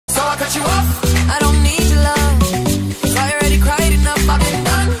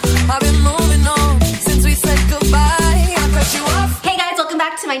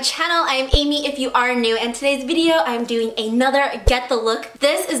my channel. I am Amy if you are new, and today's video I'm doing another get the look.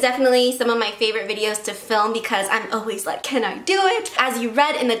 This is definitely some of my favorite videos to film because I'm always like, can I do it? As you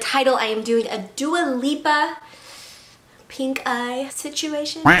read in the title, I am doing a Dua Lipa pink eye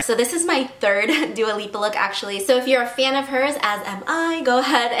situation. So this is my third Dua Lipa look actually. So if you're a fan of hers, as am I, go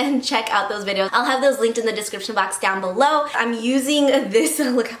ahead and check out those videos. I'll have those linked in the description box down below. I'm using this,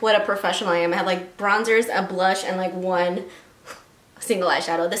 look what a professional I am. I have like bronzers, a blush, and like one single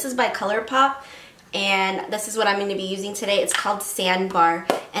eyeshadow. This is by ColourPop, and this is what I'm going to be using today. It's called Sandbar,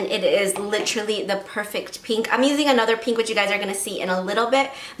 and it is literally the perfect pink. I'm using another pink, which you guys are going to see in a little bit,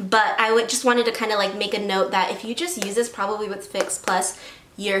 but I just wanted to kind of like make a note that if you just use this probably with Fix Plus,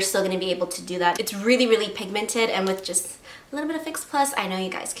 you're still going to be able to do that. It's really, really pigmented, and with just a little bit of Fix Plus, I know you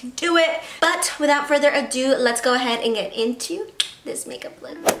guys can do it. But without further ado, let's go ahead and get into this makeup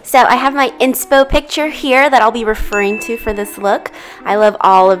look. So I have my inspo picture here that I'll be referring to for this look. I love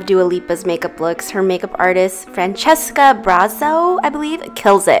all of Dua Lipa's makeup looks. Her makeup artist, Francesca Brazzo, I believe,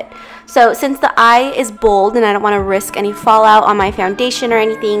 kills it. So since the eye is bold and I don't want to risk any fallout on my foundation or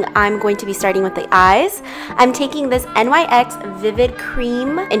anything, I'm going to be starting with the eyes. I'm taking this NYX Vivid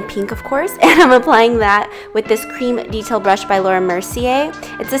Cream in pink, of course, and I'm applying that with this cream detail brush by Mercier.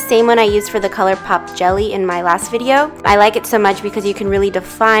 It's the same one I used for the ColourPop Jelly in my last video. I like it so much because you can really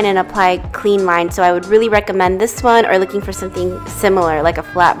define and apply clean lines, so I would really recommend this one, or looking for something similar like a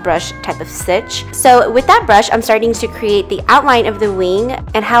flat brush type of stitch. So with that brush, I'm starting to create the outline of the wing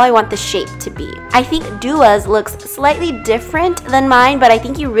and how I want the shape to be. I think Dua's looks slightly different than mine, but I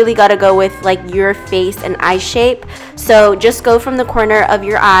think you really got to go with like your face and eye shape. So just go from the corner of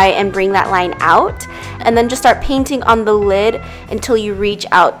your eye and bring that line out, and then just start painting on the lid until you reach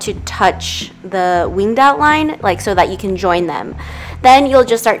out to touch the winged outline, like so that you can join them. Then you'll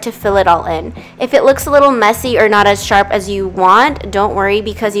just start to fill it all in. If it looks a little messy or not as sharp as you want, don't worry,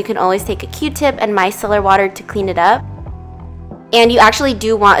 because you can always take a Q-tip and micellar water to clean it up. And you actually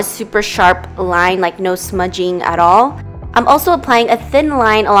do want a super sharp line, like no smudging at all. I'm also applying a thin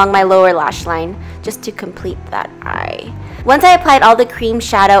line along my lower lash line just to complete that eye. Once I applied all the cream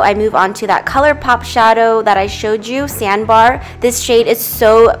shadow, I move on to that ColourPop shadow that I showed you, Sandbar. This shade is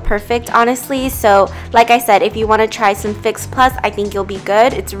so perfect, honestly. So like I said, if you want to try some Fix Plus, I think you'll be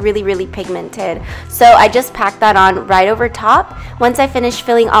good. It's really, really pigmented. So I just packed that on right over top. Once I finished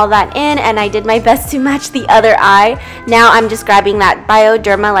filling all that in and I did my best to match the other eye, now I'm just grabbing that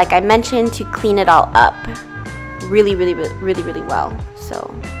Bioderma, like I mentioned, to clean it all up really, really, really, really, really well.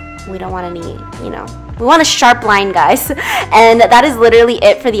 So we don't want any, we want a sharp line, guys. And that is literally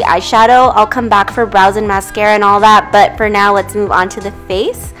it for the eyeshadow. I'll come back for brows and mascara and all that, but for now, let's move on to the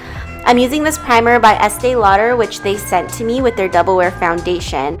face. I'm using this primer by Estee Lauder, which they sent to me with their Double Wear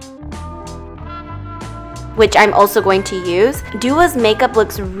foundation, which I'm also going to use. Dua's makeup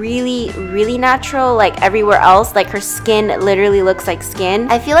looks really, really natural, like everywhere else. Like her skin literally looks like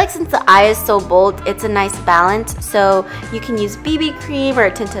skin. I feel like since the eye is so bold, it's a nice balance. So you can use BB cream or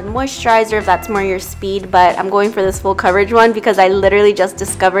a tinted moisturizer if that's more your speed, but I'm going for this full coverage one because I literally just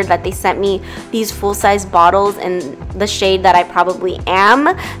discovered that they sent me these full-size bottles in the shade that I probably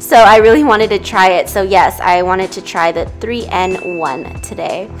am. So I really wanted to try it. So yes, I wanted to try the 3N1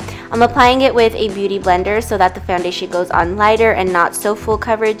 today. I'm applying it with a beauty blender so that the foundation goes on lighter and not so full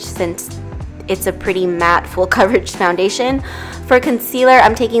coverage, since it's a pretty matte full coverage foundation. For concealer,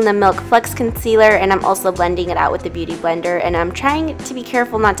 I'm taking the Milk Flex concealer and I'm also blending it out with the beauty blender, and I'm trying to be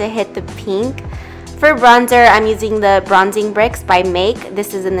careful not to hit the pink. For bronzer, I'm using the Bronzing Bricks by Make.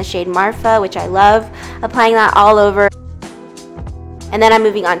 This is in the shade Marfa, which I love. Applying that all over. And then I'm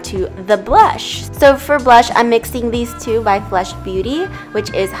moving on to the blush. So for blush, I'm mixing these two by Flesh Beauty,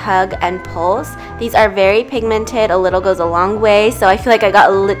 which is Hug and Pulse. These are very pigmented. A little goes a long way, so I feel like I got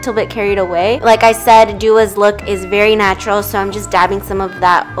a little bit carried away. Like I said, Dua's look is very natural, so I'm just dabbing some of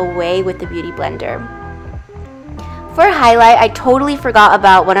that away with the beauty blender. For highlight, I totally forgot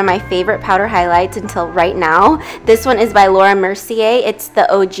about one of my favorite powder highlights until right now. This one is by Mercier. It's the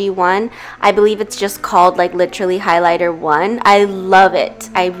OG one. I believe it's just called like literally highlighter 1. I love it.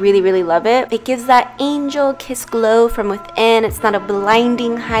 I really, really love it. It gives that angel kiss glow from within. It's not a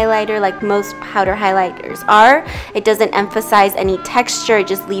blinding highlighter like most powder highlighters are. It doesn't emphasize any texture. It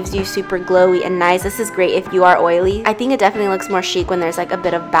just leaves you super glowy and nice. This is great if you are oily. I think it definitely looks more chic when there's like a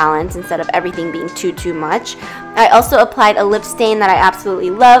bit of balance instead of everything being too much. I also applied a lip stain that I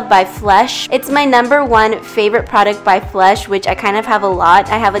absolutely love by Flesh. It's my #1 favorite product by Flesh, which I kind of have a lot.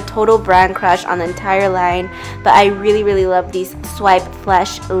 I have a total brand crush on the entire line, but I really, really love these Swipe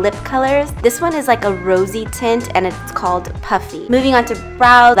Flesh lip colors. This one is like a rosy tint and it's called Puffy. Moving on to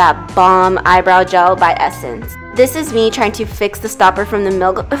brow, that Balm Eyebrow Gel by Essence. This is me trying to fix the stopper from the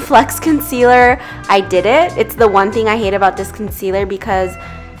Milk Flex concealer. I did it. It's the one thing I hate about this concealer because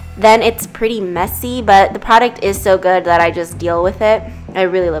then it's pretty messy, but the product is so good that I just deal with it. I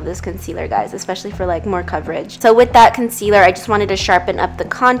really love this concealer, guys, especially for like more coverage. So with that concealer, I just wanted to sharpen up the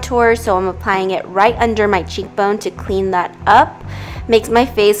contour, so I'm applying it right under my cheekbone to clean that up. Makes my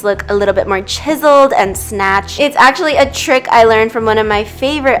face look a little bit more chiseled and snatched. It's actually a trick I learned from one of my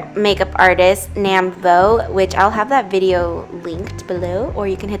favorite makeup artists, Namvo, which I'll have that video linked below, or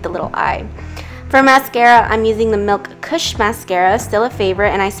you can hit the little eye. For mascara, I'm using the Milk Kush mascara, still a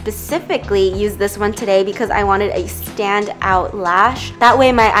favorite, and I specifically used this one today because I wanted a standout lash. That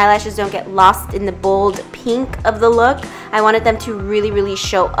way my eyelashes don't get lost in the bold pink of the look. I wanted them to really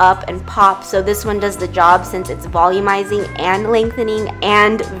show up and pop, so this one does the job since it's volumizing and lengthening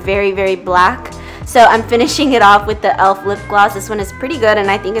and very black. So I'm finishing it off with the e.l.f. lip gloss. This one is pretty good, and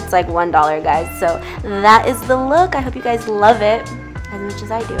I think it's like $1, guys. So that is the look. I hope you guys love it as much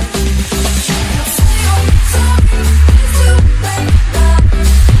as I do.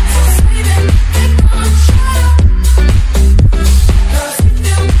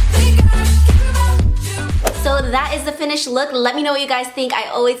 That is the finished look. Let me know what you guys think. I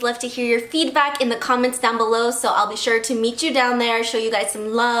always love to hear your feedback in the comments down below, so I'll be sure to meet you down there, show you guys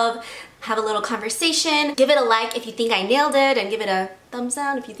some love, have a little conversation. Give it a like if you think I nailed it, and give it a thumbs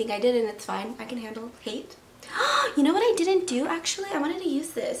down if you think I didn't. It's fine. I can handle hate. You know what I didn't do, actually? I wanted to use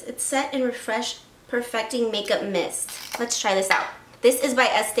this. It's Set and Refresh Perfecting Makeup Mist. Let's try this out. This is by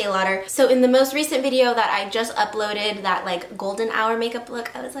Estee Lauder. So in the most recent video that I just uploaded, that like golden hour makeup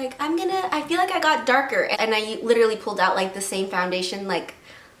look, I was like, I feel like I got darker. And I literally pulled out like the same foundation, like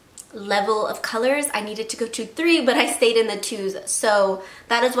level of colors. I needed to go to 3, but I stayed in the 2s. So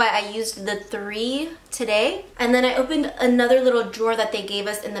that is why I used the 3 today. And then I opened another little drawer that they gave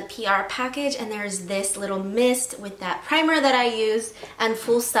us in the PR package, and there's this little mist with that primer that I used and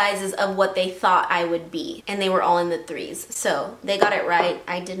full sizes of what they thought I would be. And they were all in the 3s. So they got it right.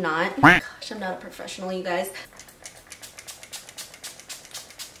 I did not. Gosh, I'm not a professional, you guys.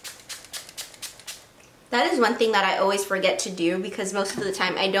 That is one thing that I always forget to do because most of the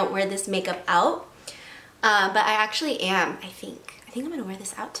time I don't wear this makeup out. But I actually am, I think. I think I'm gonna wear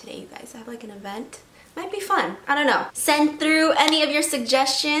this out today, you guys. I have like an event. Might be fun. I don't know. Send through any of your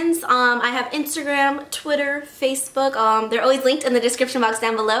suggestions. I have Instagram, Twitter, Facebook. They're always linked in the description box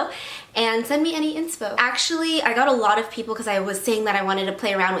down below. And send me any inspo. Actually, I got a lot of people because I was saying that I wanted to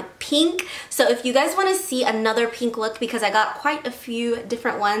play around with pink. So if you guys want to see another pink look, because I got quite a few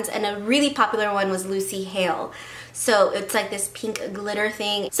different ones, and a really popular one was Lucy Hale. So it's like this pink glitter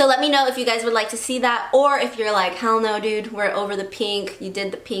thing. So let me know if you guys would like to see that, or if you're like, hell no dude, we're over the pink, you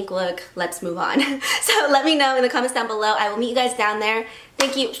did the pink look, let's move on. So let me know in the comments down below. I will meet you guys down there.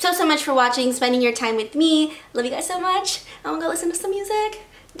 Thank you so much for watching, spending your time with me. Love you guys so much. I'm gonna go listen to some music,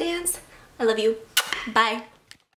 dance. I love you. Bye.